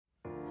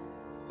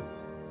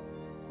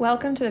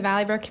Welcome to the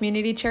Valley Brook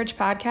Community Church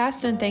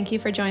podcast, and thank you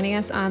for joining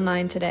us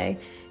online today.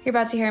 You're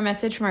about to hear a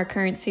message from our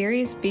current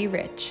series, Be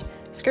Rich.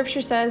 Scripture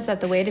says that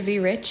the way to be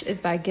rich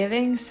is by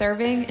giving,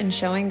 serving, and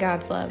showing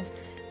God's love.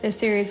 This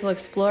series will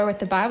explore what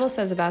the Bible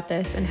says about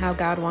this and how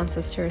God wants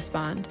us to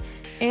respond.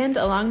 And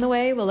along the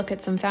way, we'll look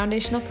at some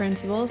foundational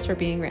principles for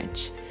being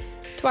rich.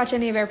 To watch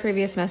any of our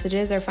previous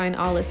messages or find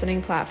all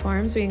listening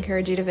platforms, we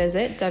encourage you to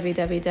visit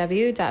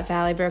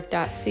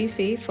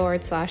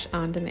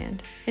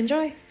www.valleybrook.cc/on-demand.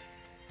 Enjoy.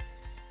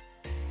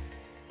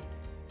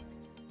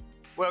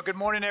 Well, good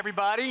morning,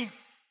 everybody.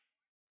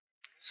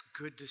 It's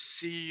good to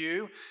see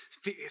you.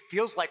 It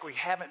feels like we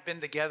haven't been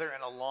together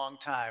in a long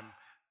time.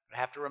 I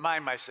have to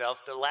remind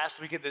myself that last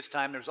week at this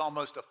time, there's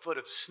almost a foot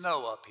of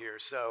snow up here.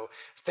 So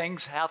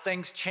how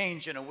things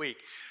change in a week.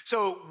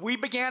 So we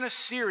began a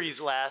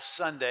series last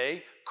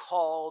Sunday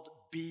called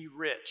Be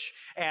Rich.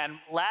 And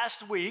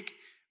last week,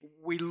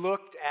 we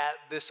looked at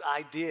this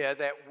idea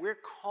that we're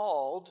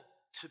called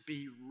to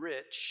be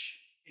rich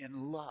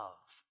in love.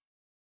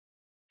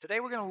 Today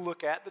we're going to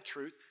look at the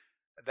truth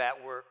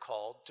that we're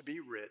called to be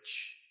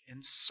rich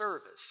in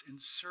service, in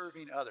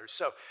serving others.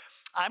 So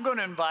I'm going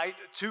to invite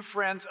two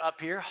friends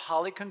up here,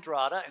 Holly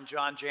Condrada and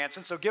John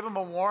Jansen. So give them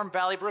a warm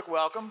Valley Brook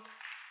welcome.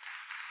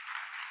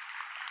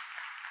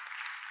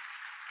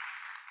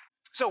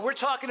 So we're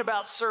talking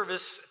about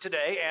service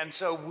today, and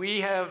so we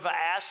have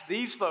asked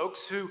these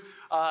folks who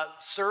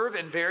serve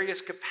in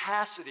various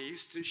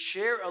capacities to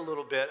share a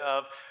little bit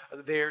of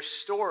their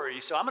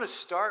story. So I'm going to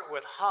start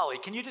with Holly.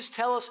 Can you just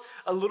tell us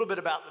a little bit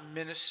about the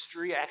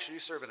ministry? Actually, you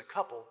serve in a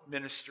couple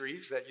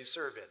ministries that you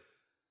serve in.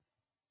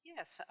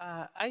 Yes,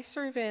 I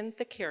serve in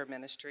the care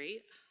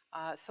ministry.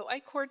 So I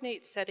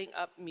coordinate setting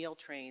up meal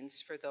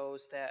trains for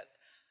those that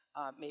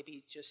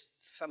maybe just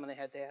someone that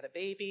had a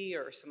baby,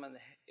 or someone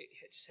that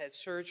just had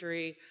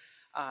surgery,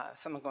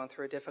 someone going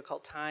through a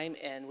difficult time,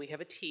 and we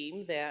have a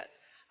team that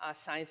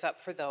signs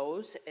up for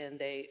those, and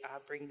they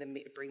bring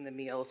the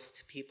meals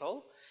to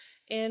people.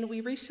 And we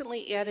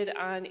recently added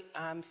on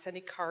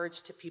sending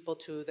cards to people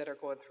too that are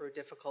going through a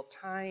difficult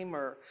time,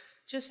 or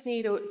just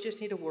need a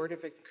word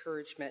of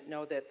encouragement.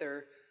 Know that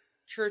their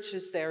church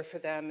is there for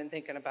them and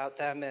thinking about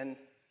them, and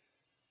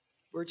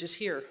we're just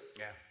here.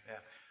 Yeah.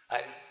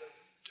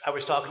 I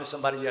was talking to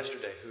somebody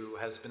yesterday who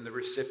has been the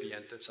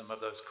recipient of some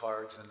of those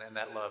cards and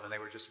that love, and they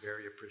were just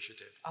very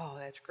appreciative. Oh,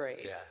 that's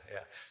great. Yeah.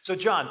 So,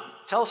 John,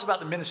 tell us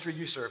about the ministry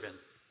you serve in.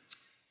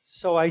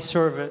 So I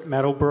serve at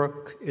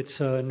Meadowbrook.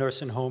 It's a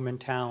nursing home in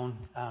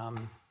town.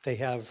 They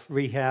have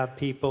rehab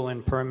people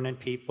and permanent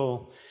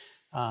people.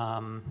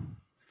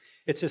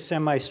 It's a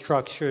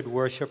semi-structured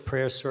worship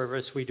prayer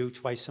service we do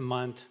twice a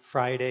month,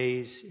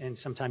 Fridays and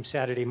sometimes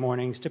Saturday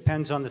mornings,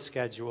 depends on the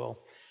schedule.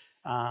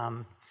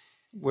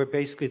 We're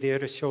basically there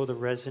to show the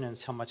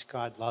residents how much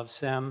God loves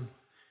them,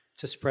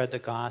 to spread the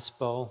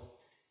gospel,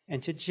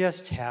 and to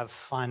just have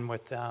fun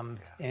with them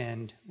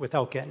and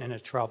without getting into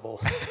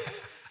trouble.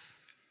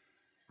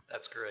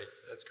 That's great.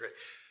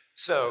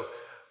 So,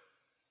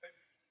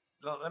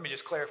 let me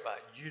just clarify.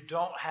 You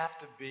don't have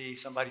to be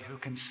somebody who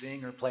can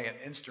sing or play an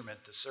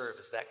instrument to serve.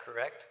 Is that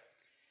correct?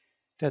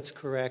 That's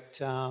correct.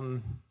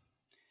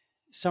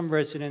 Some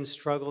residents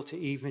struggle to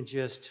even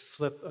just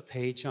flip a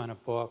page on a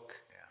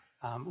book.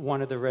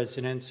 One of the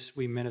residents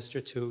we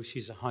minister to,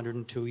 she's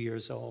 102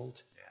 years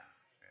old.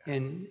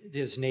 And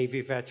there's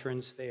Navy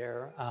veterans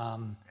there.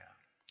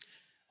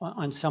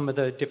 On some of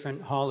the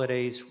different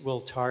holidays,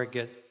 we'll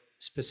target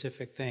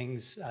specific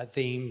things,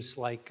 themes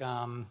like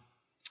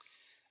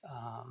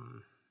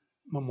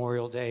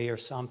Memorial Day or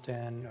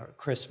something, or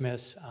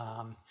Christmas.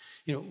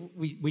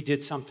 We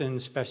did something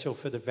special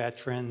for the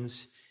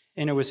veterans,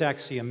 and it was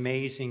actually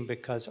amazing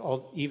because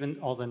even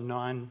all the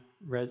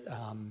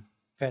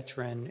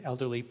non-veteran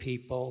elderly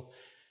people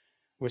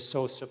were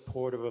so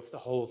supportive of the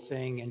whole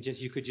thing, and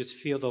you could just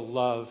feel the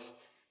love.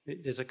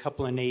 There's a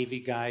couple of Navy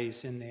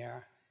guys in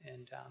there,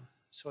 and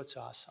so it's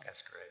awesome.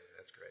 That's great.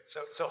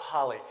 So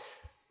Holly,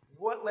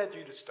 what led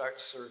you to start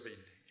serving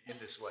in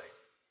this way?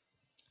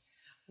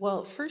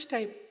 Well, first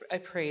I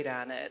prayed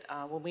on it.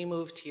 When we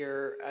moved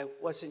here, I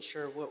wasn't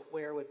sure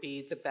where would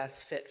be the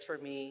best fit for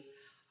me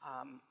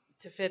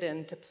to fit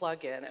in, to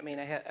plug in. I mean,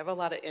 I have a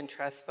lot of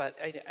interests, but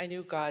I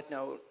knew God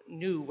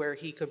knew where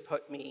he could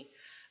put me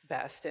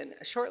best. And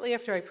shortly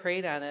after I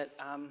prayed on it,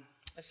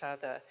 I saw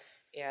the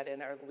ad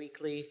in our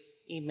weekly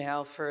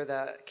email for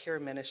the care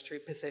ministry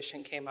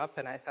position came up,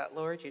 and I thought,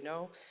 Lord, you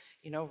know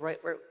right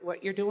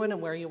what you're doing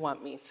and where you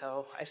want me.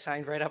 So I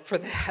signed right up for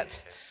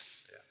that.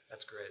 Yeah,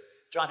 that's great.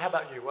 John, how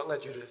about you? What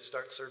led you to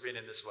start serving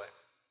in this way?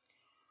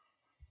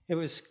 It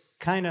was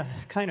kind of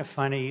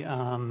funny,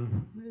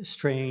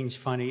 strange,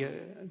 funny.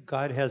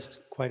 God has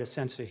quite a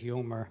sense of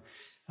humor.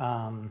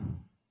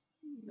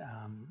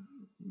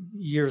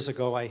 Years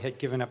ago, I had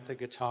given up the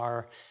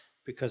guitar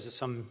because of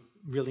some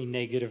really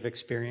negative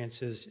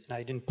experiences, and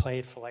I didn't play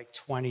it for like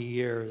 20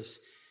 years.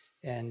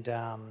 And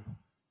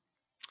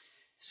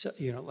so,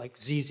 like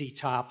ZZ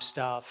Top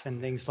stuff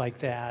and things like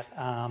that.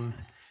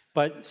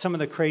 But some of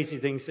the crazy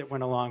things that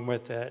went along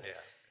with it.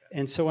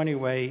 And so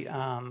anyway,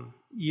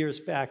 years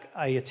back,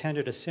 I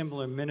attended a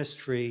similar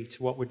ministry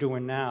to what we're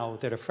doing now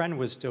that a friend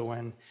was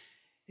doing,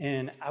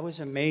 and I was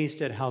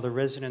amazed at how the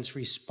residents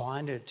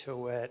responded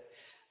to it,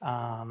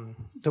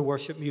 the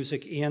worship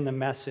music and the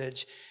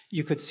message.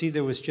 You could see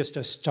there was just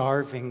a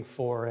starving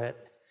for it.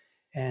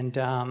 And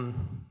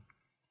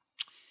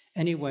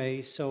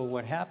anyway, so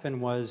what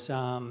happened was,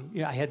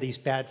 I had these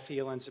bad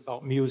feelings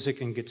about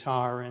music and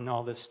guitar and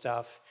all this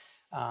stuff.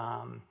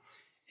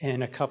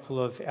 And a couple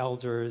of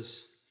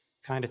elders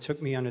kind of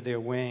took me under their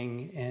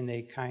wing, and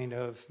they kind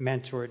of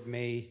mentored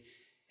me,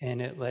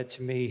 and it led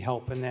to me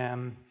helping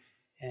them.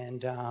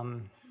 And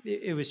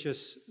it was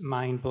just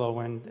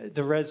mind-blowing.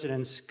 The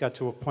residents got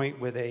to a point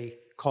where they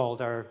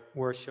called our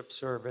worship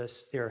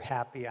service their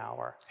happy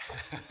hour.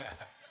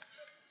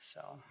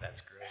 So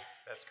That's great.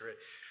 That's great.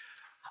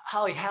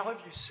 Holly, how have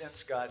you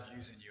sensed God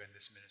using you in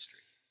this ministry?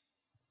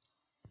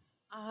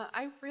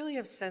 I really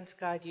have sensed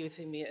God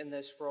using me in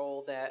this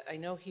role that I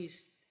know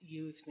He's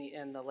used me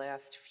in the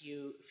last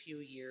few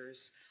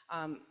years.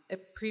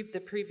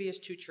 The previous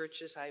two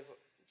churches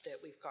that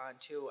we've gone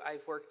to,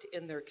 I've worked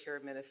in their care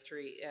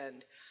ministry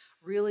and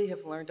really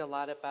have learned a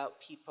lot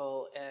about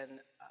people and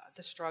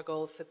the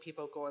struggles that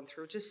people are going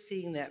through, just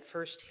seeing that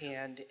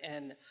firsthand,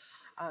 and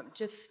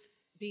just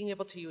being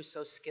able to use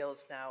those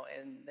skills now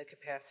and the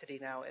capacity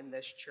now in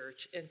this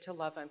church, and to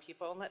love on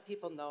people and let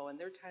people know in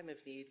their time of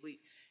need, we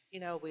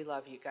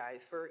love you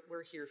guys.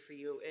 We're here for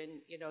you,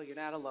 and you're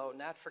not alone,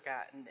 not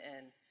forgotten.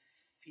 And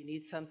if you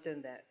need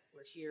something, that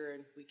we're here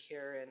and we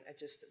care. And I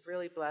just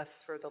really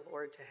blessed for the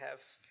Lord to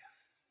have,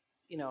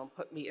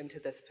 put me into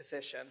this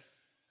position.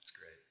 That's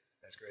great.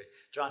 That's great.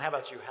 John, how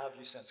about you? How have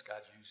you sensed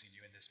God using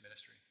you in this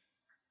ministry?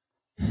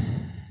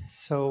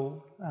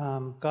 So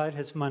God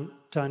has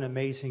done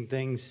amazing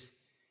things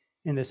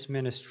in this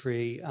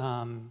ministry.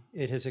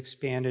 It has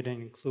expanded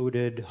and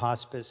included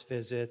hospice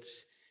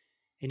visits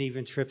and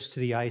even trips to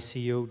the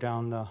ICU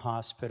down the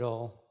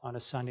hospital on a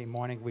Sunday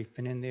morning. We've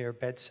been in there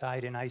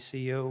bedside in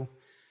ICU.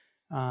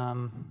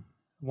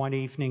 One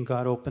evening,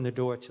 God opened the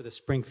door to the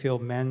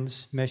Springfield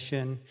Men's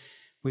Mission.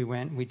 We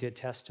went, we did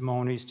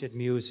testimonies, did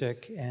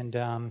music, and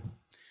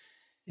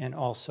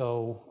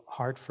also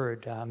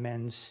Hartford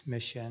Men's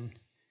Mission.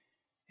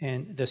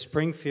 And the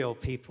Springfield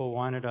people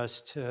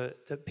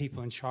the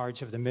people in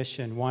charge of the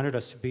mission wanted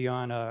us to be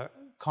on a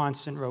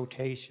constant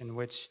rotation,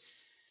 which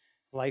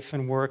life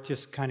and work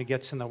just kind of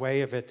gets in the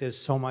way of it. There's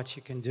so much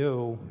you can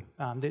do.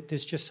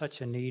 There's just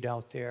such a need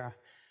out there.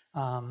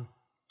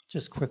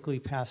 Just quickly,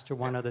 Pastor,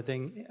 one other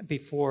thing.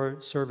 Before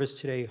service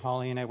today,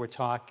 Holly and I were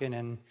talking,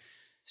 and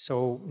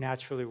so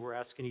naturally we're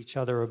asking each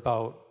other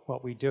about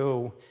what we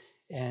do.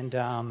 And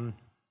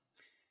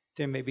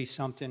there may be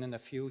something in the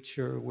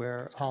future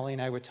where Holly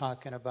and I were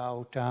talking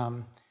about,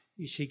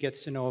 she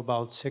gets to know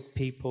about sick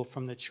people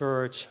from the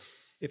church.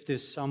 If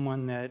there's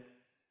someone that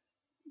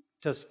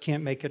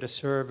can't make it a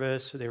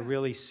service, or they're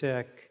really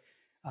sick,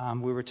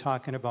 we were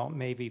talking about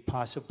maybe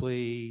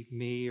possibly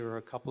me or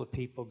a couple of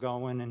people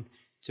going and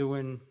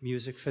doing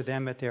music for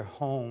them at their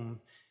home,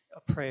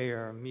 a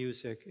prayer,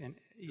 music, and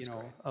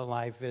a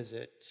live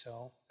visit.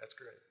 So that's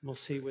great. We'll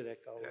see where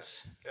that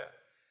goes. Yeah.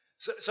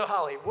 So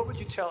Holly, what would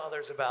you tell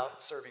others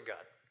about serving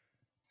God?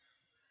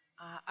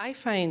 I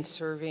find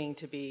serving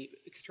to be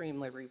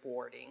extremely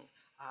rewarding.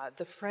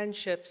 The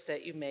friendships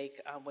that you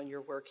make when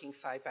you're working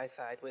side by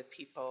side with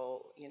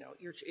people,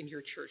 you're in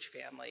your church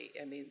family.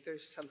 I mean,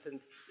 there's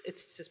something.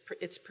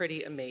 It's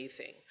pretty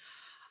amazing.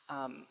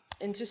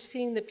 And just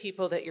seeing the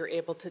people that you're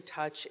able to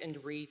touch and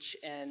reach,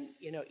 and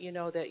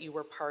that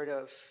you're part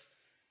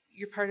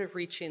of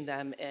reaching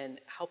them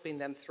and helping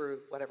them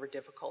through whatever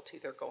difficulty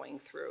they're going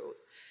through.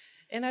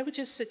 And I would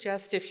just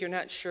suggest, if you're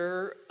not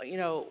sure,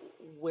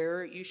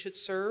 where you should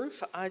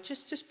serve,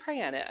 just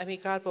pray on it. I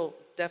mean, God will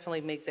definitely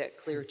make that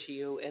clear to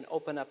you and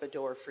open up a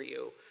door for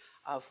you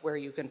of where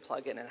you can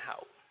plug in and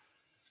help.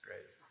 That's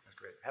great. That's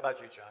great. How about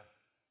you, John?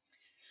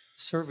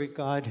 Serving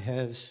God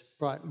has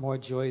brought more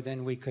joy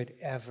than we could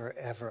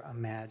ever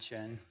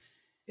imagine.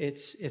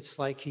 It's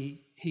like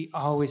he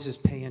always is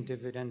paying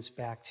dividends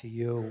back to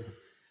you.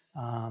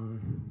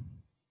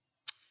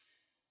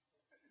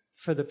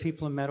 For the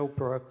people in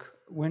Meadowbrook,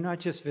 we're not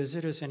just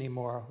visitors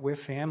anymore. We're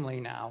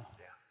family now.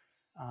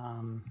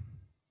 Yeah.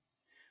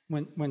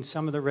 When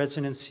some of the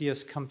residents see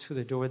us come through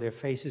the door, their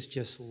faces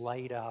just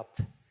light up.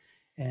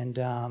 And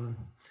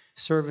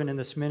serving in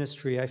this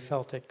ministry, I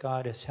felt that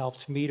God has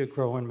helped me to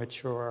grow and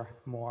mature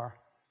more.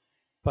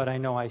 But I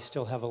know I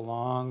still have a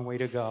long way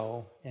to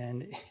go,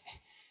 and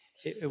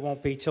it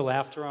won't be till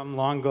after I'm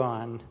long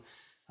gone.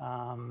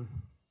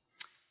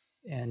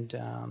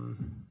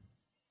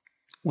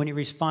 When you're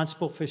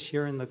responsible for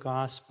sharing the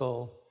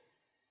gospel,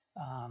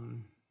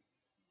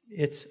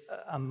 it's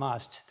a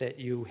must that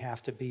you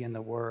have to be in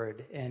the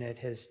Word, and it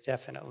has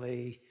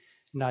definitely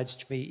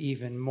nudged me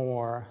even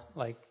more,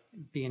 like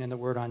being in the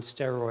Word on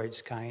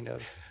steroids, kind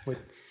of.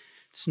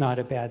 It's not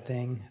a bad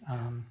thing.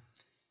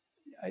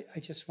 I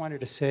just wanted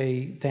to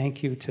say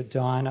thank you to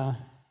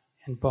Donna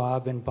and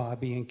Bob and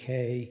Bobby and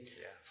Kay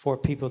for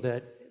people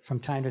that from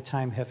time to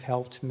time have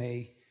helped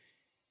me,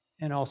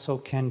 and also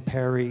Ken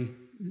Perry,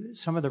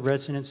 some of the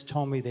residents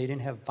told me they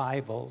didn't have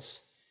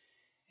Bibles.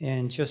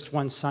 And just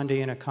one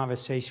Sunday in a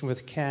conversation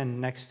with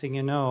Ken, next thing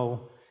you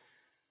know,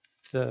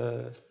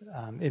 the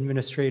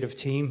administrative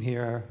team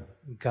here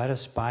got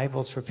us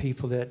Bibles for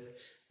people that,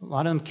 a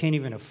lot of them can't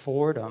even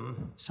afford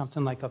them,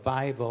 something like a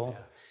Bible.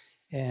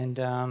 Yeah.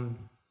 And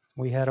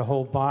we had a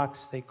whole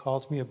box they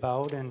called me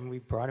about, and we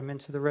brought them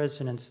into the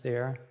residence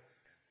there.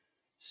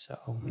 So,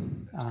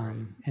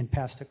 and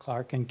Pastor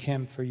Clark and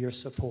Kim for your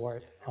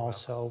support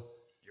also.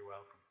 You're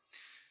welcome.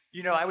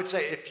 You know, I would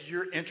say if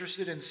you're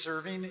interested in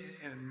serving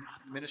in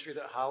the ministry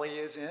that Holly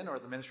is in or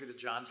the ministry that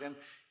John's in,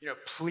 you know,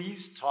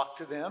 please talk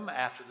to them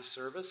after the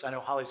service. I know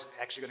Holly's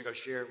actually going to go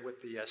share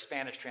with the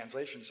Spanish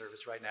translation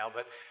service right now,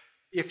 but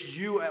if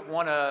you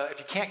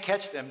can't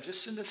catch them,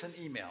 just send us an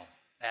email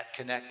at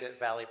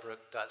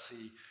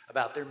connect@valleybrook.c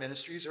about their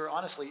ministries or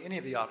honestly any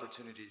of the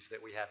opportunities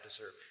that we have to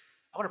serve.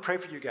 I want to pray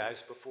for you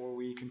guys before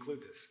we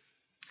conclude this.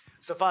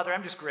 So, Father,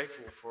 I'm just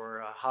grateful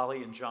for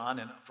Holly and John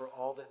and for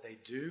all that they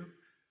do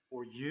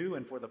for you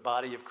and for the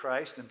body of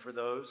Christ and for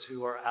those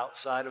who are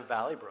outside of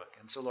Valley Brook.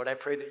 And so, Lord, I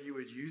pray that you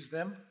would use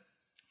them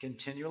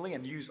continually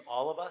and use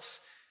all of us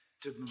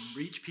to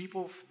reach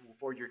people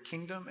for your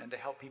kingdom and to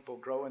help people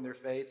grow in their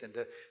faith and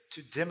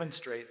to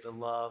demonstrate the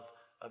love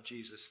of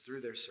Jesus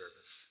through their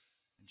service.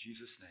 In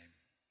Jesus'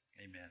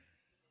 name, amen.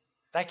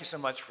 Thank you so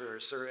much for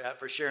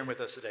sharing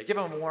with us today. Give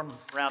them a warm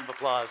round of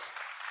applause.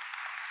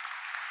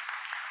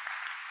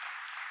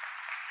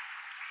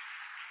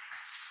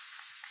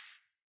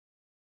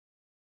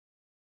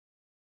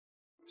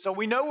 So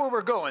we know where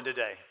we're going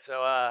today.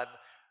 So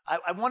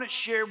I want to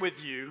share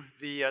with you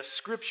the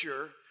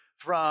scripture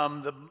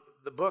from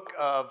the book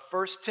of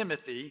 1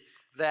 Timothy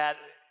that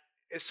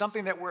is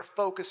something that we're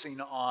focusing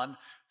on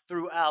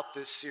throughout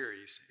this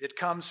series. It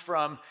comes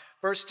from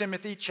 1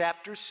 Timothy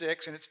chapter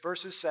 6, and it's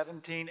verses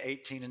 17,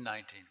 18, and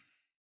 19.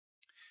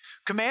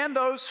 Command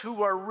those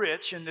who are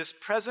rich in this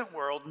present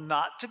world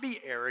not to be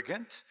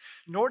arrogant,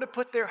 nor to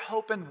put their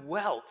hope in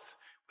wealth,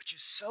 which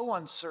is so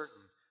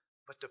uncertain,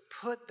 but to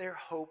put their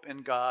hope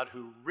in God,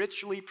 who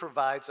richly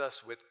provides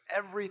us with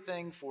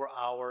everything for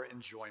our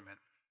enjoyment.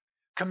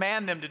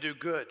 Command them to do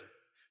good,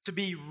 to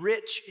be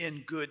rich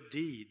in good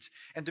deeds,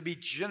 and to be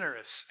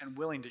generous and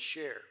willing to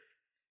share.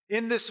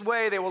 In this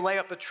way, they will lay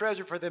up a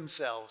treasure for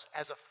themselves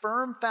as a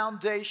firm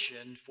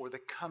foundation for the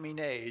coming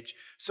age,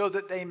 so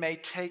that they may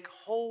take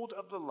hold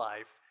of the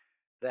life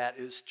that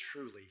is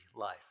truly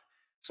life.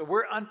 So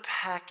we're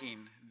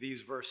unpacking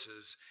these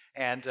verses,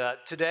 and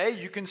today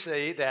you can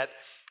see that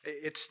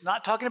it's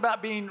not talking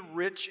about being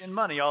rich in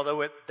money,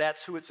 although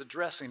that's who it's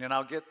addressing, and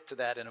I'll get to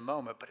that in a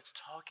moment, but it's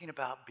talking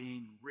about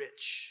being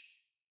rich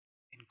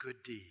in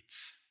good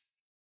deeds.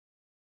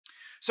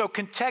 So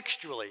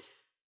contextually,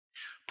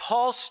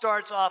 Paul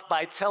starts off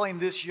by telling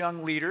this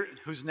young leader,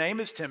 whose name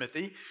is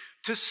Timothy,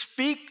 to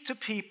speak to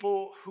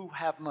people who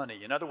have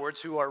money. In other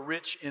words, who are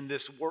rich in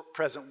this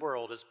present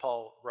world, as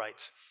Paul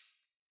writes.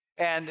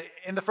 And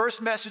in the first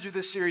message of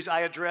this series, I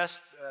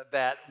addressed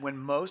that when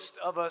most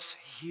of us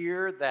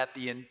hear that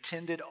the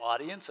intended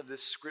audience of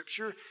this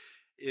scripture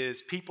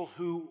is people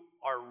who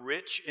are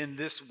rich in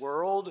this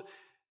world,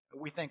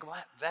 we think,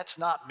 well, that's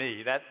not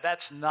me.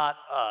 That's not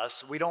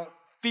us. We don't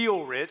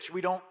feel rich. We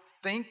don't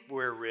think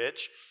we're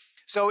rich.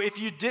 So if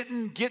you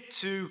didn't get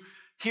to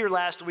hear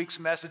last week's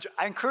message,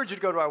 I encourage you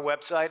to go to our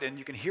website and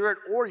you can hear it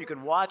or you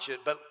can watch it.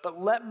 But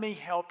let me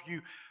help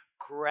you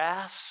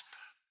grasp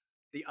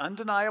the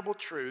undeniable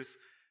truth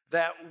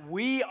that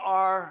we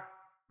are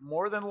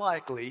more than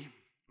likely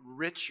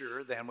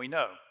richer than we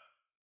know,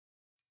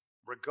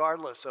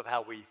 regardless of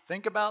how we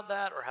think about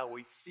that or how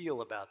we feel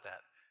about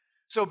that.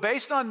 So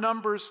based on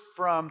numbers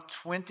from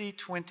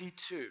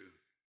 2022,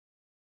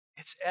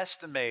 it's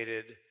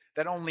estimated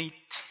that only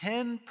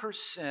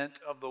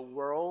 10% of the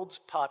world's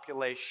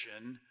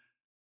population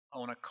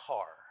own a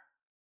car.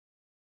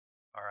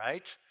 All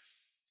right?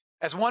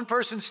 As one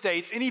person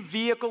states, any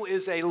vehicle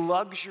is a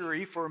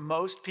luxury for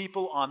most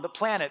people on the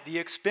planet. The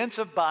expense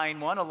of buying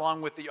one,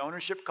 along with the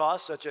ownership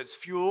costs such as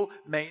fuel,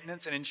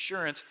 maintenance, and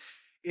insurance,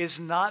 is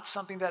not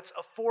something that's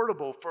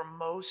affordable for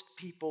most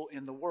people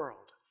in the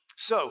world.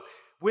 So,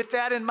 with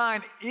that in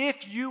mind,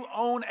 if you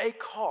own a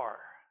car,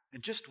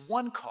 and just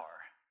one car,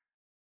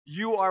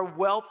 you are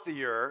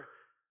wealthier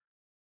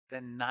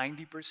than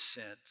 90%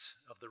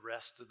 of the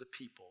rest of the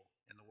people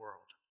in the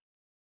world.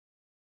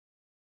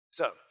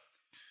 So,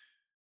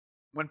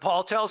 when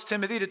Paul tells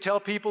Timothy to tell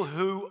people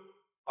who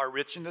are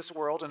rich in this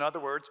world, in other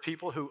words,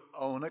 people who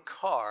own a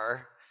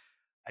car,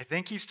 I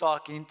think he's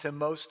talking to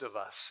most of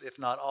us, if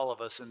not all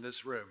of us in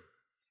this room.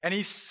 And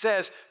he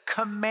says,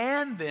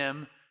 command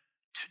them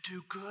to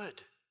do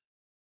good,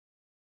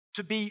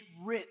 to be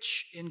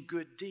rich in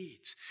good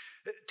deeds.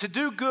 To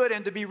do good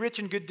and to be rich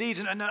in good deeds,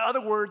 and in other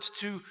words,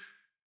 to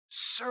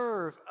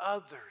serve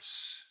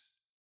others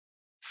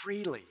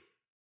freely,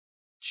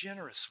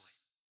 generously.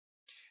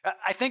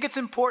 I think it's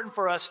important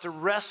for us to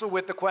wrestle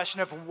with the question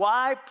of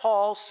why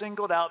Paul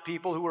singled out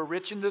people who were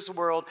rich in this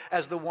world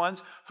as the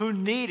ones who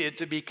needed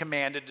to be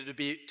commanded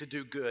to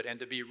do good and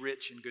to be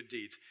rich in good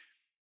deeds.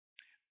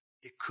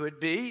 It could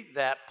be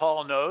that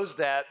Paul knows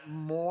that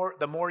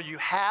the more you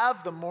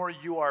have, the more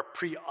you are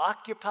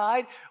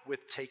preoccupied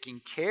with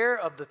taking care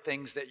of the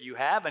things that you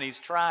have, and he's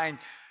trying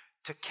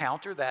to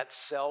counter that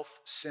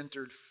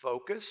self-centered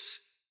focus.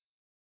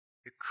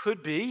 It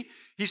could be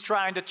he's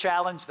trying to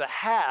challenge the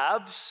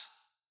haves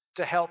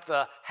to help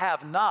the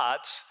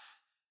have-nots,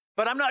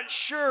 but I'm not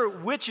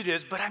sure which it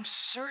is, but I'm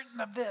certain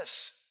of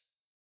this,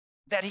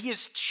 that he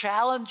is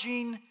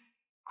challenging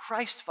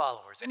Christ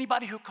followers,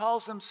 anybody who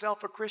calls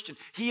themselves a Christian.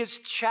 He is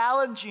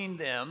challenging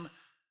them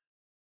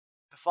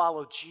to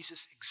follow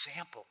Jesus'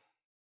 example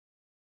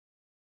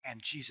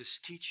and Jesus'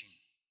 teaching.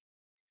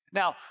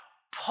 Now,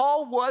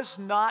 Paul was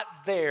not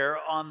there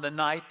on the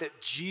night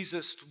that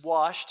Jesus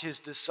washed his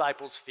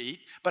disciples' feet,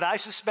 but I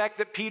suspect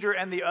that Peter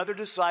and the other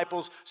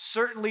disciples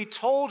certainly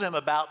told him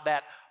about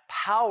that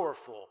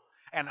powerful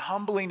and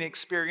humbling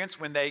experience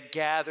when they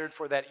gathered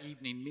for that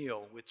evening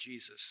meal with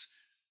Jesus.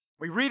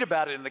 We read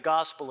about it in the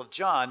Gospel of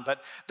John,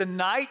 but the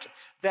night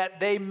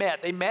that they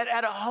met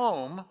at a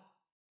home,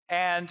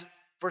 and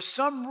for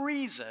some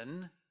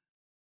reason,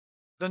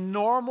 the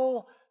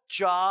normal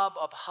job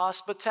of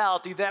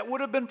hospitality that would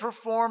have been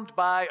performed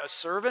by a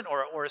servant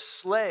or a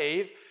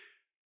slave,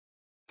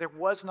 there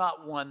was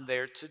not one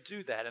there to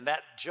do that. And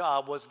that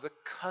job was the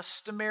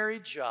customary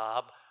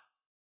job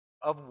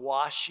of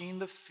washing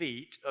the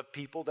feet of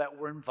people that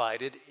were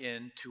invited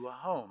into a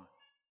home.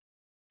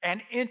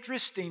 And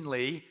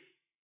interestingly,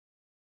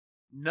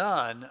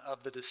 none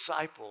of the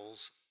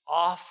disciples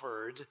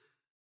offered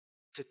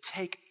to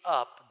take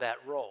up that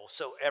role.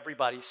 So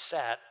everybody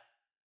sat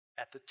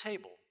at the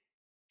table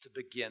to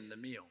begin the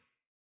meal.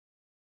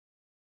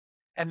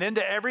 And then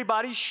to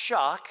everybody's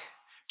shock,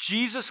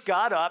 Jesus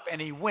got up and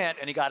he went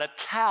and he got a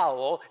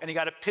towel and he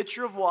got a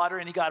pitcher of water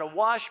and he got a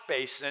wash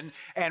basin,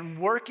 and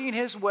working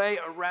his way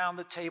around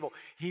the table,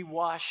 he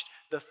washed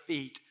the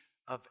feet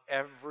of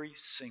every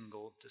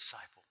single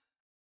disciple.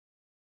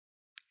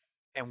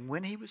 And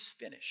when he was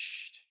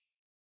finished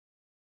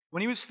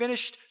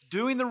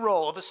doing the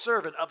role of a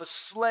servant, of a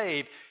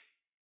slave,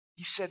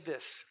 he said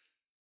this: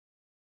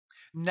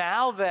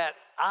 "Now that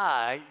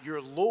I,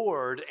 your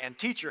Lord and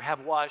teacher,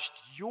 have washed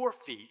your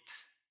feet,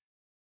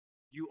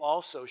 you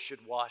also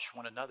should wash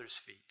one another's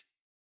feet.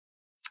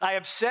 I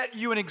have set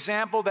you an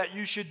example that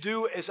you should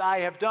do as I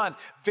have done.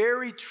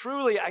 Very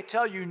truly, I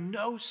tell you,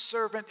 no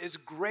servant is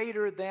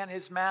greater than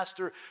his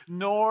master,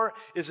 nor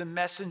is a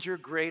messenger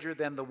greater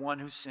than the one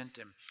who sent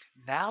him.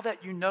 Now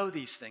that you know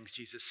these things,"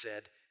 Jesus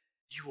said,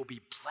 "you will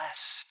be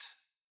blessed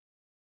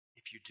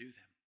if you do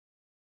them."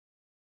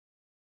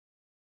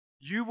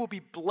 You will be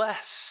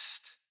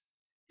blessed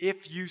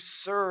if you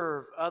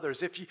serve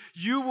others.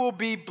 You will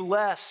be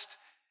blessed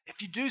if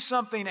you do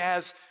something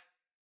as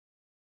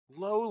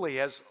lowly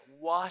as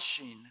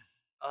washing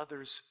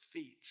others'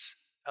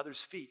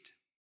 feet.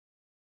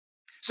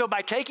 So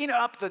by taking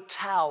up the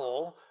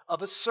towel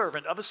of a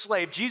servant, of a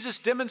slave, Jesus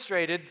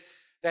demonstrated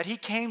that he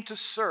came to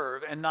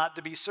serve and not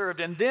to be served.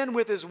 And then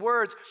with his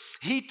words,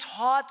 he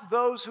taught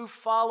those who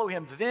follow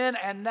him then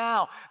and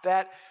now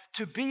that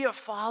to be a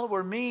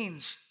follower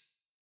means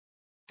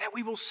that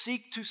we will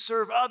seek to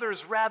serve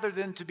others rather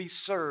than to be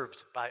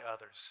served by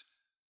others.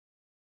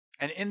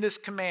 And in this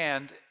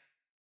command,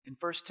 in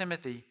 1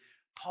 Timothy,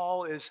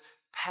 Paul is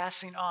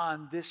passing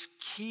on this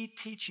key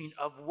teaching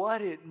of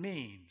what it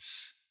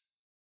means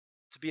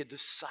to be a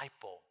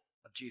disciple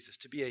of Jesus,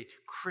 to be a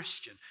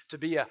Christian, to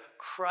be a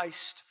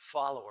Christ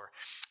follower.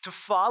 To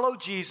follow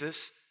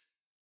Jesus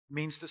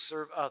means to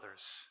serve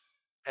others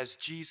as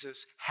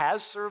Jesus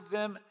has served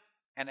them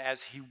and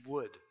as he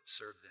would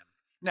serve them.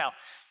 Now,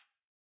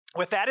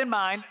 with that in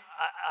mind,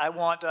 I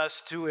want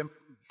us to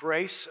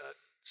embrace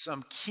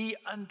some key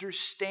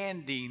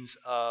understandings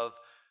of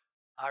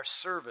our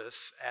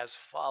service as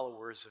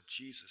followers of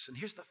Jesus. And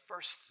here's the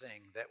first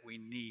thing that we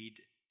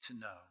need to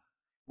know.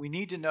 We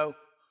need to know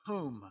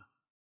whom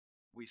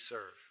we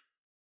serve.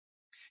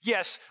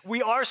 Yes,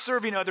 we are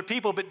serving other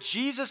people, but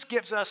Jesus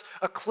gives us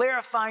a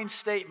clarifying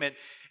statement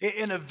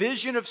in a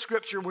vision of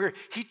Scripture where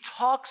he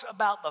talks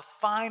about the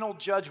final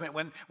judgment,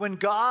 when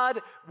God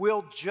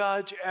will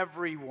judge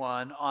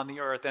everyone on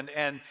the earth.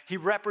 And he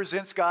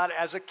represents God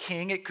as a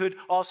king. It could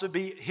also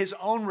be his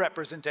own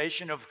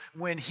representation of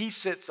when he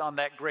sits on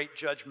that great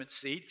judgment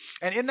seat.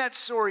 And in that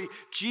story,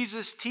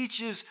 Jesus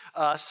teaches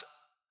us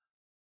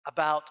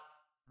about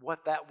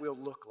what that will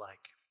look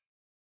like.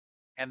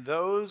 And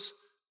those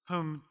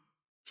whom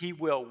he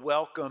will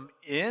welcome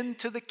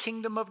into the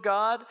kingdom of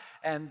God,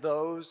 and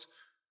those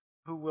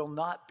who will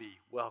not be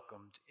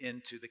welcomed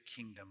into the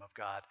kingdom of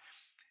God.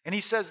 And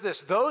he says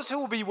this: those who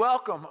will be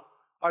welcome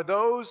are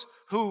those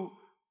who,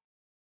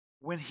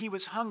 when he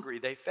was hungry,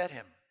 they fed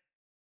him.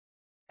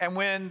 And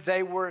when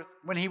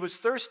he was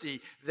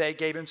thirsty, they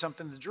gave him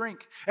something to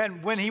drink.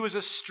 And when he was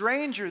a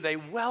stranger, they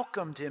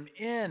welcomed him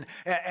in.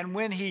 And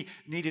when he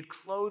needed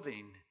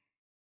clothing,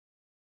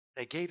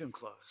 they gave him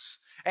clothes.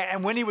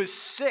 And when he was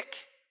sick,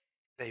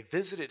 they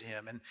visited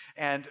him.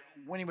 And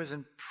when he was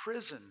in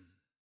prison,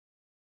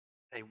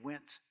 they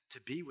went to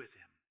be with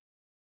him.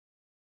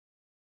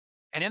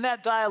 And in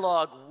that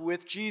dialogue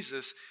with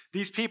Jesus,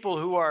 these people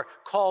who are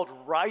called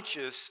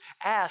righteous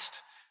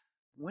asked,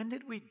 when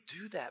did we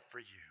do that for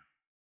you?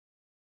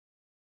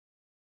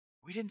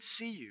 We didn't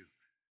see you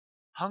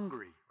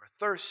hungry or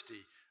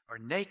thirsty or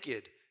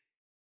naked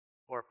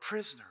or a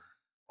prisoner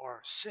or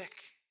sick.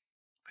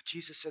 But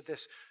Jesus said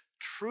this,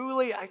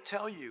 truly I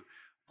tell you,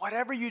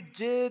 whatever you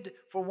did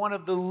for one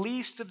of the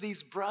least of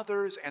these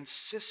brothers and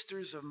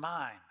sisters of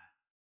mine,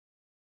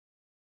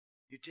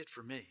 you did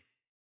for me.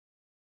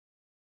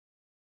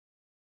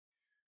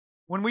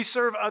 When we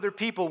serve other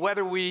people,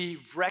 whether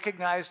we've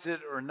recognized it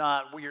or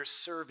not, we are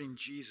serving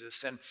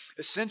Jesus. And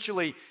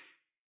essentially,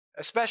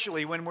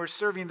 especially when we're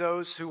serving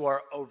those who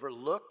are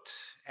overlooked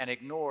and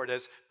ignored,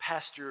 as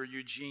Pastor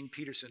Eugene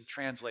Peterson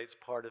translates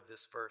part of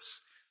this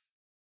verse.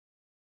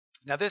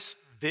 Now, this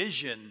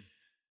vision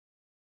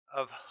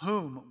of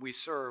whom we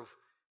serve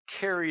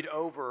carried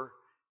over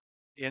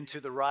into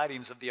the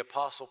writings of the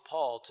Apostle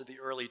Paul to the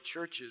early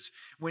churches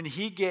when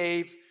he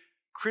gave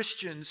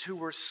Christians who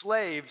were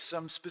slaves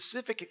some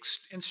specific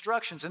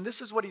instructions. And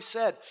this is what he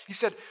said. He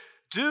said,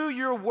 do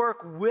your work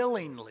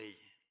willingly,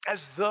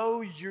 as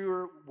though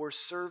you were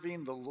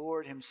serving the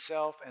Lord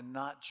himself and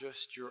not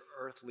just your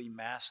earthly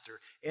master.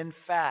 In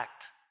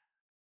fact,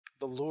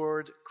 the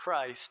Lord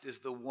Christ is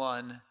the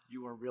one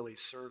you are really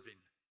serving.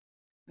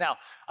 Now,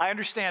 I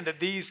understand that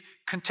these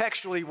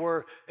contextually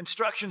were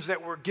instructions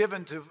that were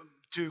given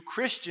to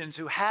Christians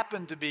who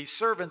happened to be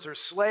servants or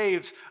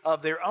slaves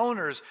of their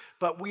owners,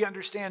 but we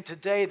understand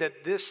today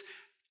that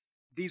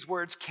these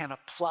words can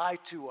apply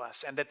to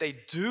us and that they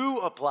do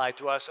apply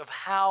to us of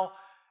how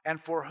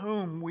and for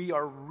whom we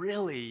are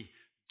really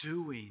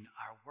doing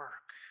our work.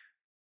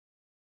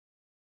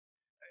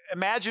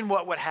 Imagine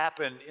what would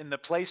happen in the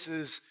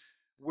places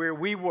where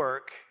we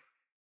work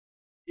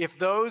if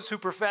those who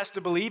profess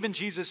to believe in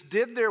Jesus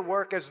did their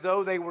work as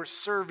though they were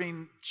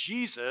serving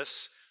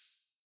Jesus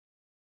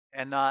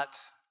and not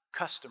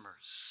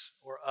customers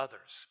or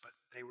others, but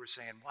they were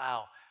saying,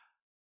 wow,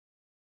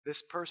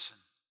 this person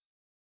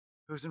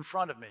who's in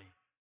front of me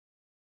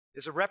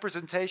is a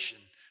representation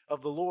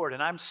of the Lord,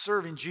 and I'm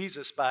serving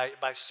Jesus by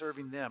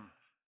serving them.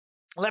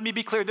 Let me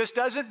be clear, this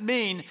doesn't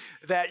mean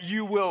that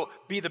you will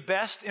be the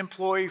best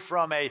employee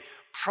from a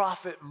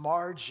profit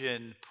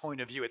margin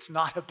point of view. It's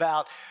not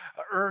about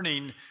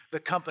earning the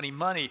company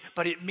money,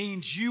 but it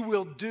means you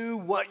will do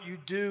what you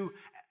do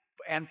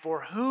and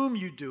for whom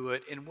you do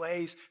it in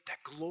ways that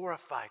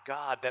glorify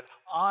God, that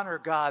honor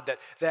God,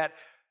 that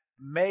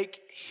make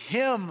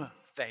him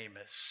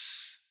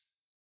famous.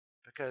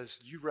 Because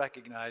you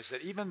recognize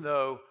that even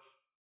though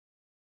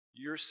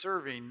you're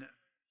serving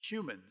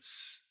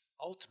humans,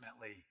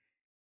 ultimately,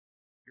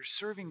 you're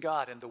serving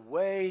God in the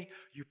way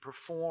you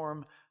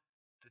perform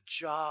the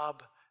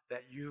job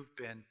that you've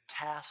been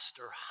tasked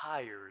or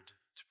hired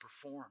to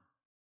perform.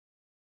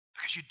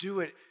 Because you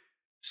do it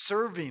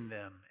serving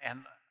them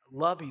and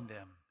loving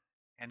them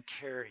and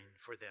caring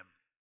for them.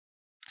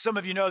 Some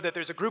of you know that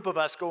there's a group of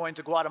us going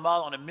to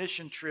Guatemala on a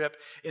mission trip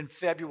in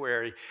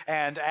February.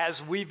 And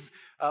as we've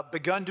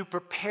begun to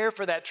prepare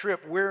for that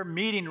trip, we're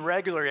meeting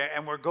regularly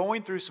and we're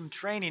going through some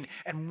training.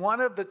 And one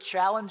of the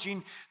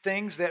challenging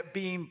things that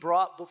being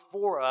brought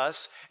before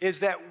us is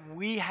that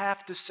we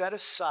have to set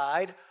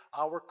aside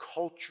our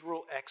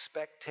cultural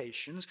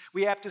expectations.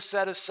 We have to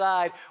set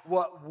aside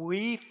what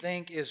we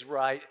think is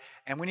right,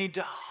 and we need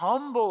to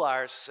humble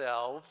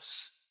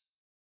ourselves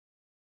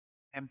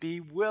and be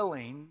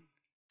willing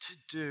to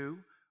do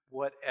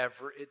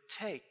whatever it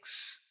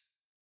takes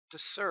to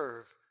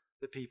serve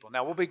the people.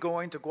 Now, we'll be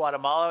going to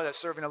Guatemala, that's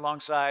serving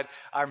alongside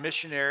our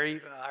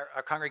missionary,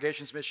 our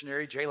congregation's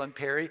missionary, Jalen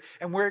Perry,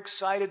 and we're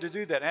excited to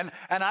do that.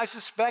 And I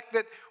suspect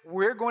that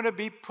we're going to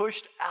be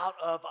pushed out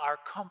of our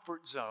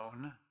comfort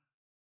zone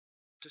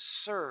to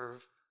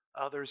serve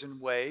others in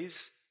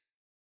ways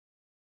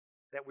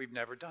that we've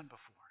never done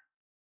before.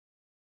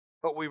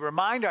 But we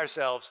remind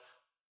ourselves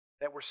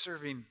that we're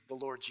serving the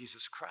Lord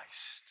Jesus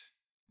Christ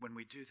when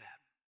we do that.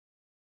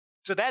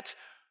 So that's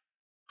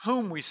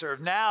whom we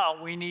serve.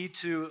 Now we need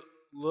to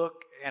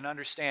look and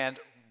understand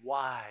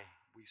why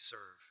we serve.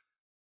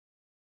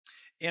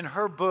 In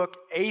her book,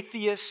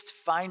 Atheist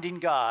Finding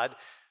God,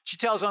 she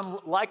tells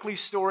unlikely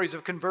stories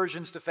of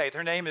conversions to faith.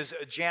 Her name is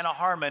Jana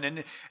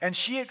Harmon, and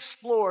she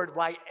explored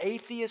why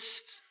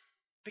atheists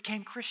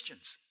became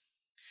Christians.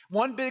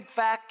 One big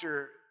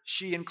factor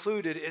she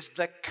included is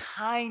the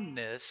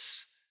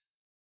kindness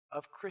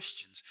of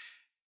Christians.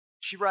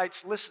 She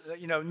writes, listen,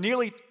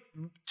 nearly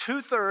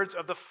 2/3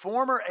 of the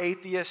former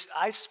atheists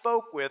I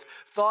spoke with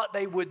thought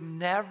they would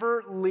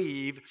never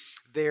leave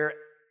their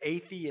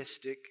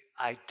atheistic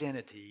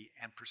identity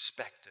and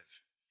perspective.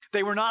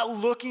 They were not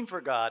looking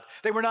for God.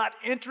 They were not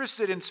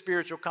interested in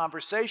spiritual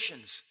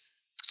conversations.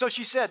 So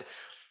she said,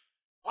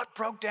 what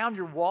broke down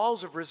your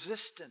walls of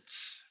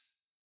resistance?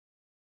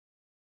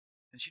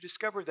 And she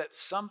discovered that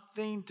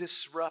something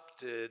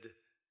disrupted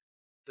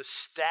the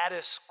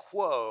status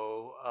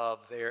quo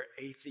of their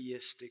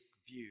atheistic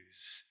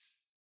views.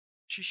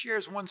 She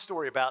shares one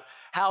story about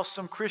how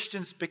some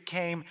Christians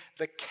became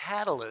the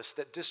catalyst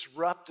that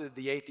disrupted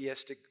the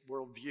atheistic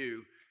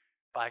worldview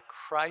by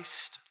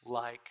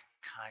Christ-like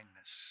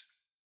kindness.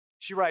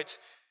 She writes,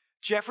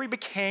 Jeffrey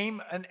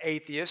became an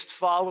atheist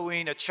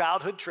following a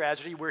childhood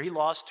tragedy where he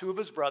lost 2 of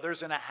his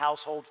brothers in a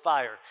household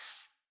fire.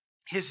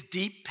 His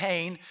deep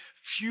pain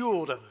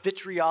fueled a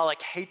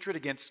vitriolic hatred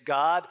against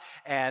God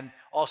and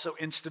also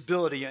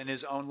instability in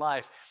his own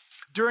life.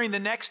 During the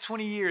next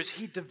 20 years,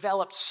 he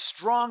developed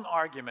strong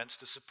arguments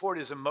to support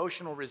his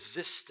emotional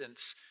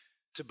resistance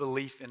to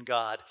belief in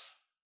God.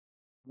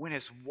 When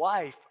his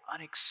wife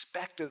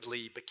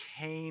unexpectedly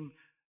became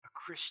a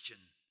Christian,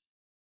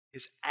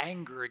 his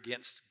anger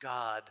against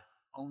God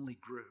only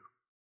grew.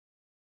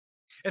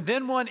 And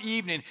then one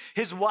evening,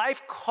 his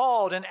wife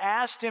called and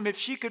asked him if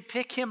she could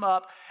pick him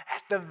up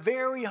at the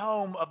very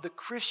home of the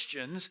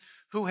Christians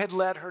who had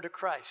led her to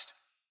Christ.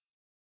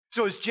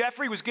 So as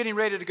Jeffrey was getting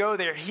ready to go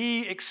there,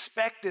 he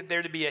expected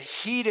there to be a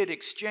heated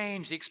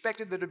exchange. He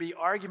expected there to be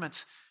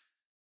arguments.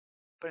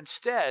 But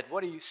instead,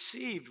 what he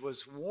received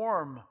was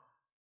warm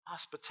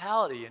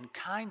hospitality and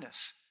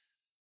kindness.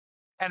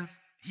 And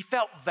he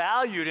felt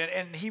valued,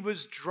 and he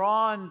was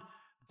drawn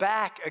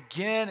back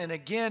again and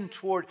again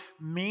toward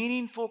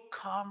meaningful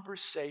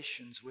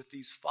conversations with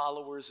these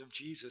followers of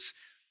Jesus.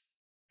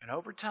 And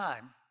over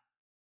time,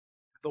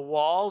 the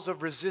walls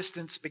of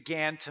resistance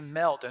began to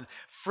melt, and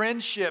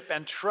friendship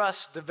and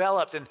trust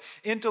developed, and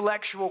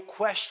intellectual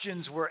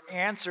questions were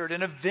answered,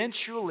 and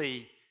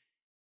eventually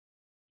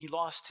he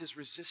lost his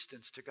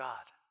resistance to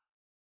God.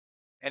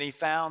 And he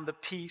found the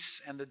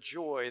peace and the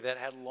joy that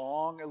had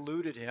long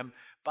eluded him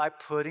by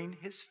putting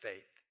his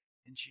faith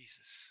in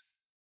Jesus.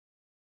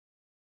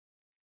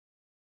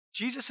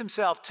 Jesus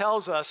himself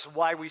tells us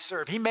why we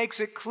serve. He makes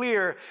it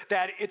clear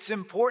that it's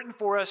important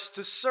for us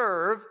to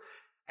serve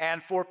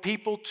and for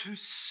people to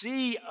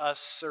see us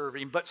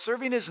serving. But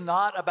serving is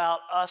not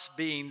about us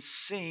being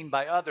seen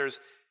by others.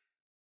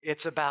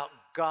 It's about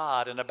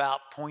God and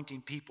about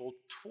pointing people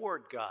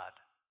toward God.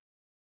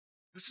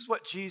 This is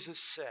what Jesus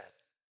said.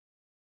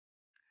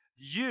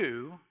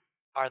 You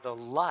are the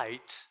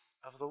light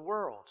of the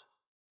world.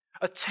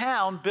 A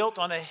town built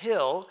on a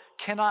hill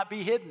cannot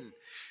be hidden.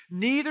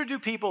 Neither do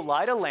people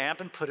light a lamp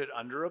and put it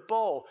under a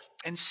bowl.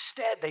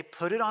 Instead, they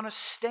put it on a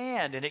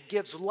stand, and it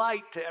gives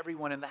light to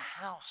everyone in the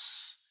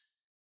house.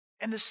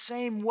 In the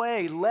same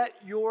way, let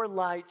your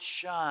light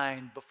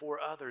shine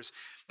before others,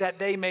 that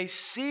they may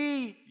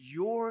see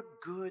your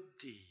good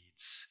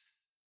deeds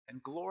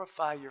and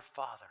glorify your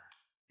Father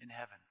in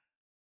heaven.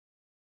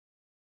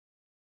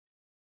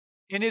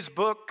 In his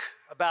book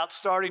about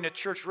starting a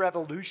church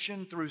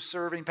revolution through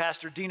serving,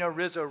 Pastor Dino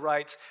Rizzo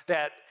writes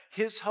that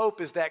his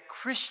hope is that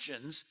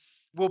Christians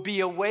will be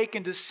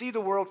awakened to see the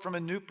world from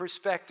a new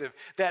perspective,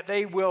 that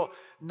they will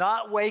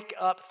not wake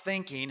up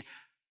thinking,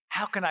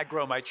 how can I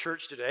grow my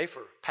church today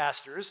for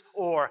pastors?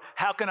 Or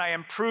how can I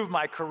improve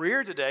my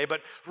career today?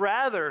 But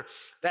rather,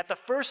 that the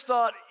first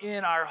thought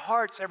in our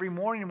hearts every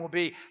morning will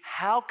be,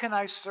 how can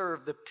I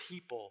serve the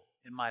people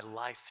in my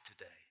life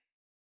today?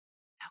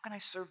 How can I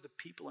serve the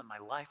people in my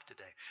life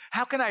today?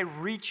 How can I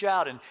reach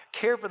out and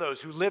care for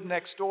those who live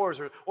next door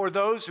or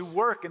those who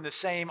work in the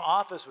same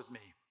office with me?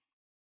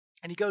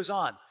 And he goes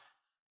on,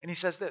 and he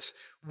says this,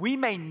 we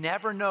may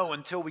never know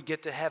until we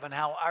get to heaven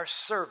how our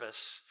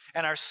service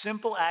and our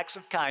simple acts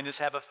of kindness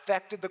have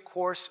affected the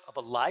course of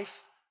a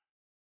life,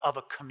 of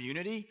a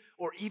community,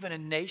 or even a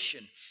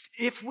nation.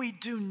 If we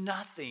do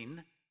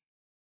nothing,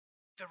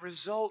 the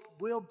result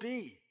will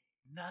be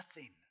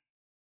nothing.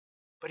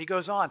 But he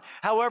goes on,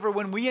 however,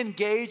 when we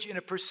engage in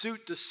a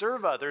pursuit to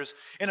serve others,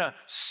 when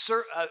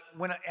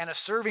a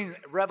serving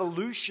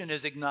revolution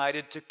is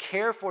ignited to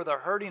care for the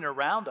hurting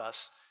around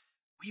us,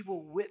 we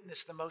will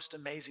witness the most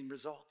amazing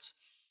results.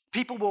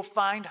 People will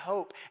find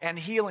hope and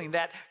healing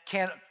that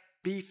can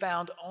be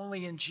found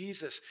only in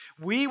Jesus.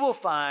 We will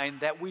find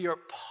that we are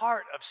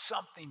part of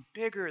something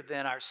bigger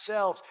than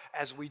ourselves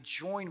as we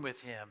join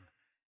with him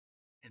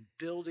in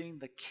building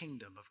the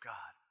kingdom of God.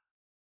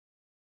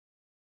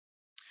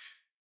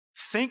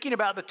 Thinking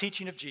about the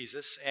teaching of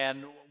Jesus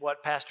and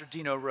what Pastor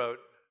Dino wrote,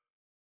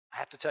 I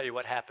have to tell you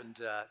what happened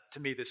to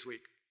me this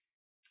week.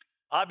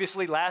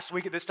 Obviously, last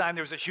week at this time,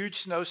 there was a huge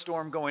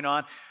snowstorm going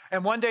on.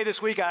 And one day this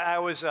week, I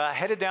was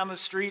headed down the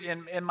street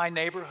in my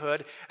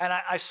neighborhood, and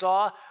I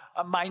saw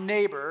my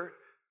neighbor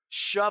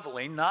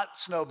shoveling, not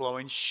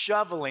snowblowing,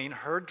 shoveling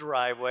her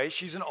driveway.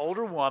 She's an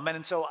older woman,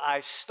 and so I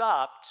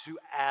stopped to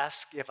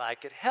ask if I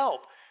could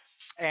help.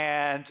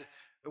 And,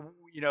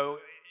 you know,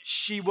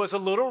 she was a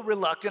little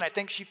reluctant. I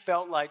think she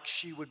felt like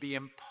she would be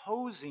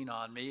imposing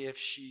on me if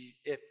she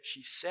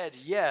said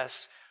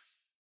yes,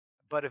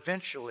 but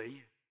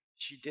eventually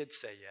she did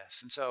say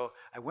yes. And so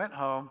I went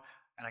home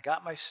and I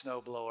got my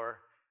snowblower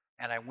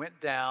and I went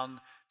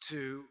down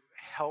to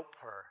help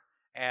her.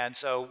 And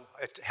so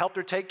I helped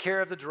her take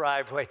care of the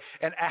driveway.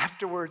 And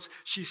afterwards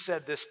she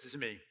said this to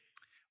me,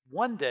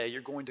 one day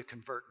you're going to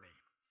convert me.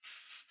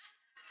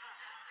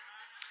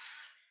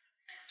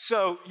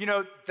 So, you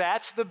know,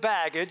 that's the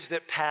baggage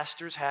that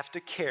pastors have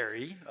to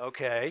carry,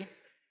 okay?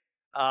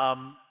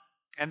 And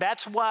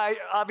that's why,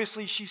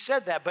 obviously, she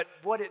said that. But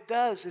what it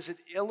does is it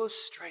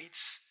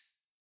illustrates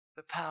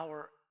the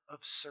power of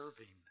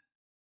serving.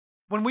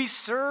 When we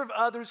serve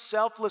others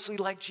selflessly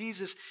like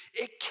Jesus,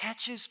 it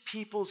catches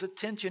people's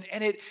attention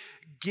and it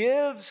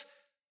gives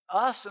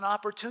us an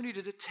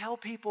opportunity to tell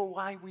people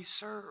why we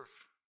serve.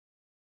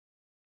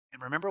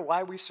 And remember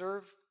why we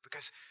serve?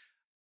 Because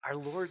our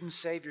Lord and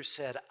Savior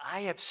said,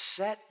 I have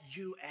set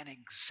you an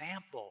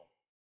example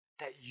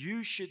that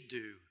you should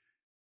do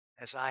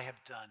as I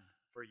have done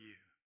for you.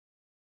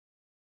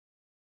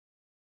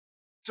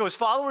 So as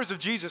followers of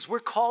Jesus, we're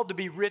called to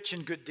be rich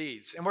in good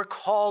deeds, and we're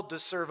called to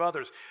serve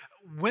others.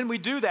 When we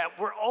do that,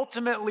 we're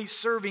ultimately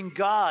serving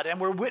God, and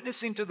we're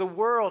witnessing to the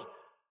world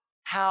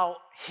how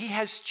He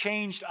has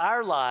changed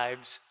our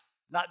lives,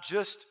 not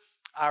just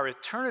our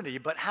eternity,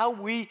 but how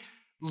we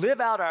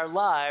live out our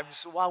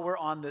lives while we're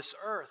on this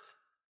earth.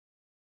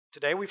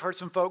 Today, we've heard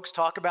some folks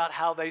talk about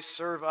how they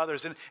serve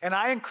others, and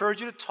I encourage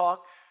you to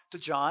talk to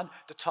John,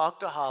 to talk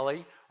to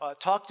Holly,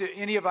 talk to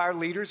any of our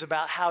leaders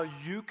about how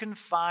you can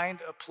find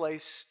a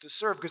place to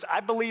serve. Because I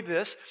believe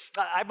this.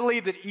 I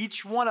believe that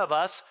each one of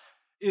us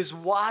is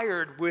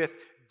wired with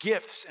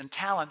gifts and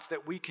talents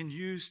that we can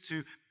use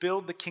to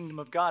build the kingdom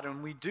of God. And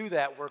when we do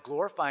that, we're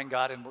glorifying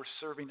God and we're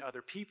serving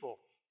other people.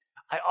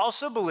 I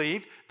also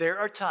believe there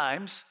are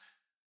times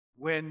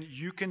when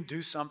you can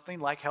do something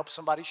like help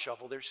somebody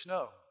shovel their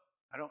snow.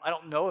 I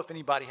don't know if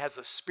anybody has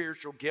a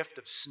spiritual gift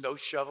of snow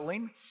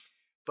shoveling,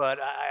 but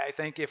I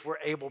think if we're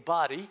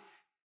able-bodied,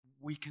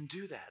 we can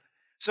do that.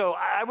 So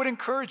I would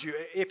encourage you,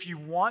 if you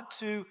want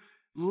to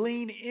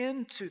lean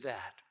into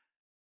that,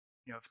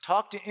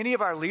 talk to any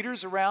of our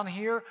leaders around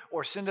here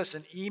or send us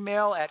an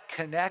email at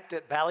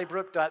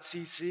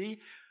connect@valleybrook.cc.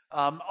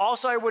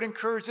 Also, I would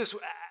encourage this.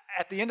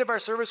 At the end of our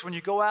service, when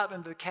you go out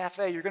into the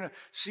cafe, you're going to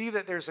see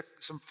that there's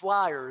some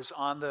flyers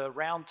on the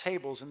round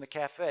tables in the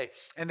cafe.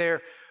 And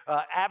they're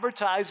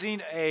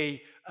advertising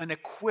a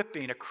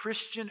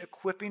Christian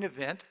equipping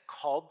event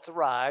called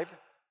Thrive.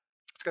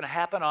 It's going to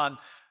happen on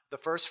the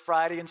first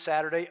Friday and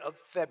Saturday of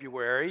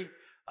February.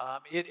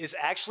 It is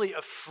actually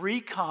a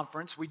free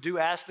conference. We do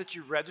ask that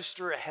you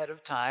register ahead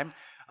of time.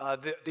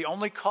 The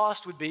only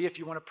cost would be if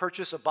you want to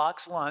purchase a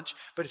box lunch,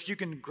 but if you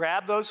can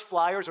grab those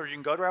flyers or you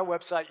can go to our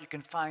website, you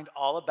can find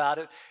all about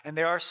it. And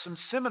there are some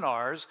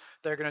seminars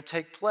that are going to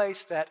take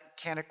place that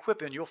can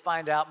equip you. And you'll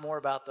find out more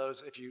about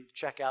those if you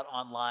check out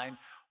online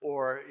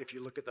or if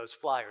you look at those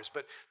flyers.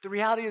 But the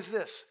reality is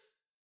this: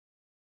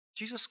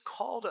 Jesus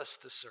called us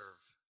to serve.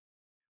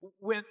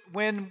 When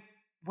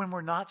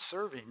we're not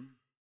serving,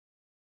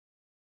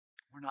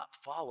 we're not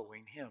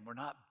following Him. We're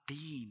not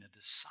being a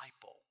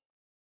disciple.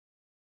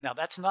 Now,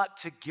 that's not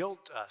to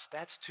guilt us.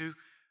 That's to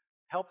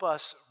help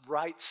us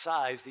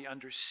right-size the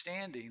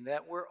understanding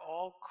that we're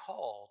all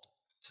called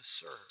to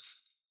serve.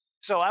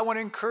 So I want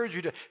to encourage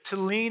you to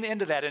lean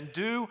into that and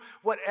do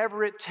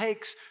whatever it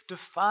takes to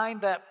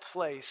find that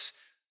place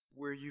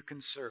where you can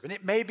serve. And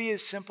it may be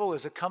as simple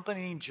as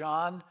accompanying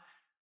John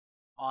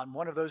on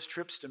one of those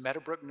trips to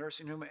Meadowbrook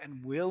Nursing Home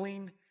and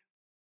wheeling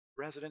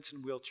residents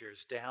in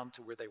wheelchairs down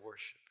to where they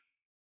worship.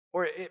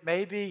 Or it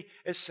may be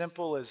as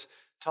simple as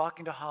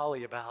talking to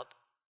Holly about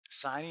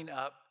signing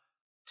up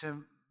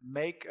to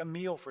make a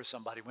meal for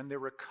somebody when they're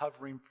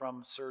recovering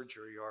from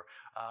surgery, or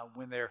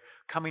when they're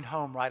coming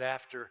home right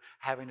after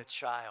having a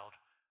child,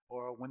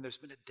 or when there's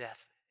been a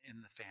death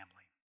in the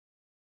family.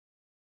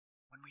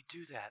 When we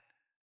do that,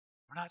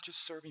 we're not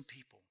just serving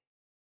people,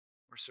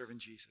 we're serving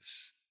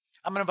Jesus.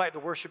 I'm going to invite the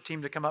worship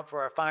team to come up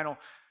for our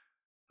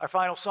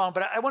final song,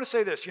 but I want to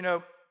say this,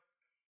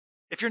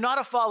 if you're not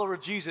a follower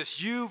of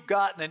Jesus, you've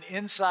gotten an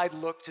inside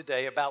look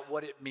today about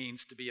what it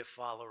means to be a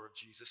follower of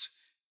Jesus.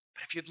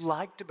 But if you'd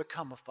like to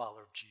become a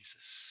follower of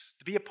Jesus,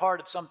 to be a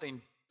part of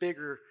something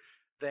bigger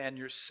than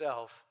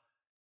yourself,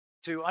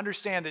 to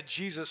understand that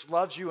Jesus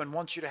loves you and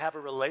wants you to have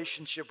a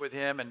relationship with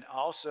Him and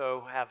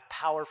also have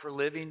power for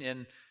living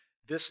in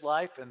this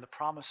life and the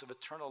promise of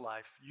eternal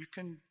life, you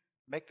can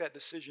make that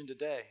decision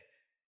today.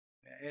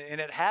 And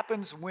it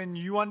happens when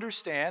you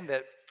understand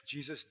that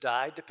Jesus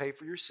died to pay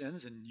for your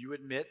sins, and you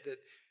admit that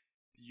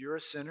you're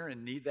a sinner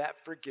and need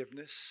that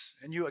forgiveness,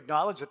 and you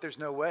acknowledge that there's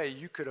no way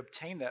you could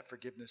obtain that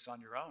forgiveness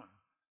on your own.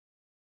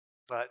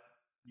 But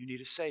you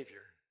need a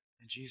Savior,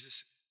 and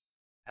Jesus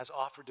has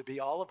offered to be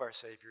all of our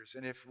Saviors.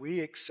 And if we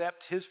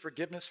accept His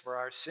forgiveness for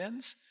our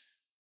sins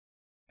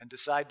and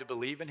decide to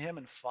believe in Him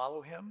and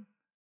follow Him,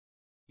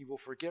 He will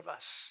forgive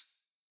us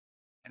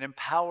and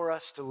empower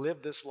us to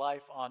live this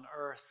life on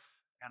earth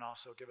and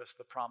also give us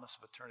the promise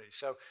of eternity.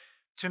 So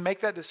to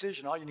make that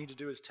decision, all you need to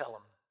do is tell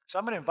Him. So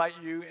I'm going to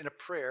invite you in a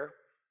prayer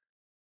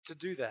to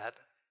do that.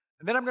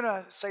 And then I'm going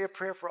to say a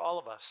prayer for all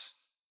of us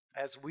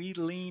as we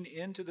lean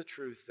into the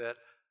truth that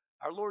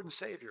our Lord and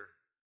Savior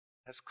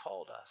has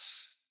called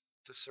us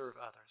to serve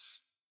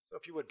others. So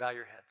if you would, bow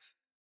your heads.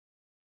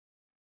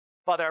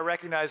 Father, I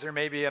recognize there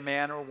may be a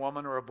man or a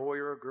woman or a boy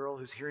or a girl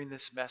who's hearing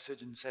this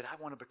message and said,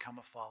 I want to become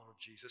a follower of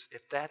Jesus.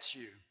 If that's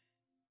you,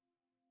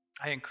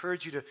 I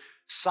encourage you to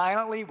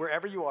silently,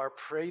 wherever you are,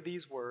 pray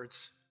these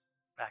words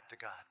back to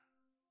God.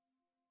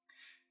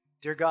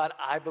 Dear God,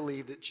 I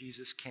believe that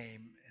Jesus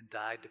came and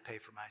died to pay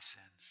for my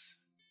sins.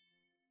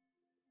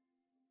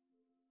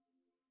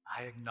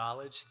 I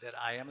acknowledge that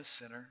I am a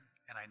sinner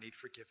and I need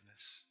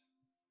forgiveness.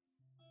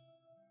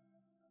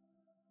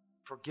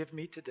 Forgive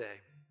me today.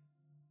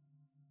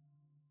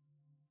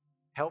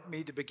 Help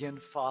me to begin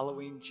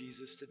following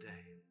Jesus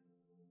today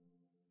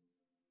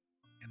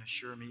and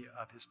assure me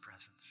of his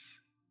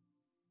presence.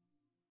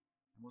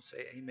 And we'll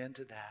say amen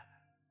to that.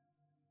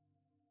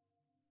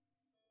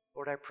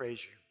 Lord, I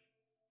praise you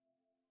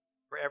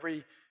for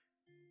every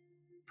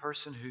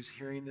person who's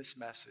hearing this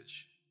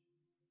message.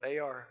 They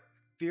are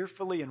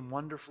fearfully and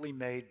wonderfully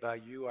made by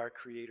you, our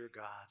Creator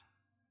God.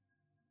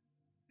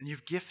 And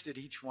you've gifted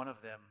each one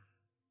of them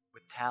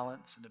with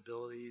talents and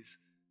abilities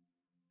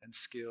and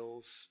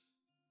skills,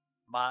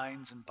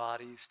 minds and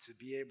bodies to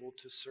be able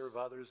to serve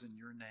others in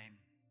your name.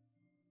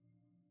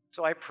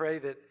 So I pray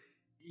that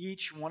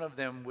each one of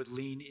them would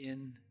lean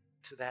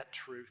into that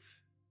truth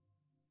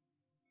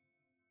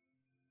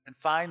and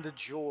find the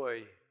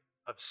joy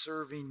of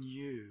serving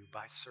you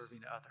by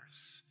serving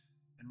others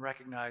and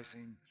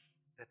recognizing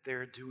that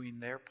they're doing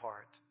their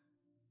part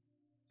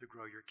to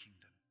grow your kingdom.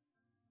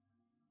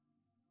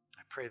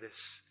 I pray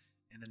this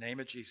in the name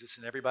of Jesus.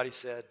 And everybody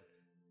said,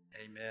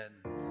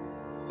 amen.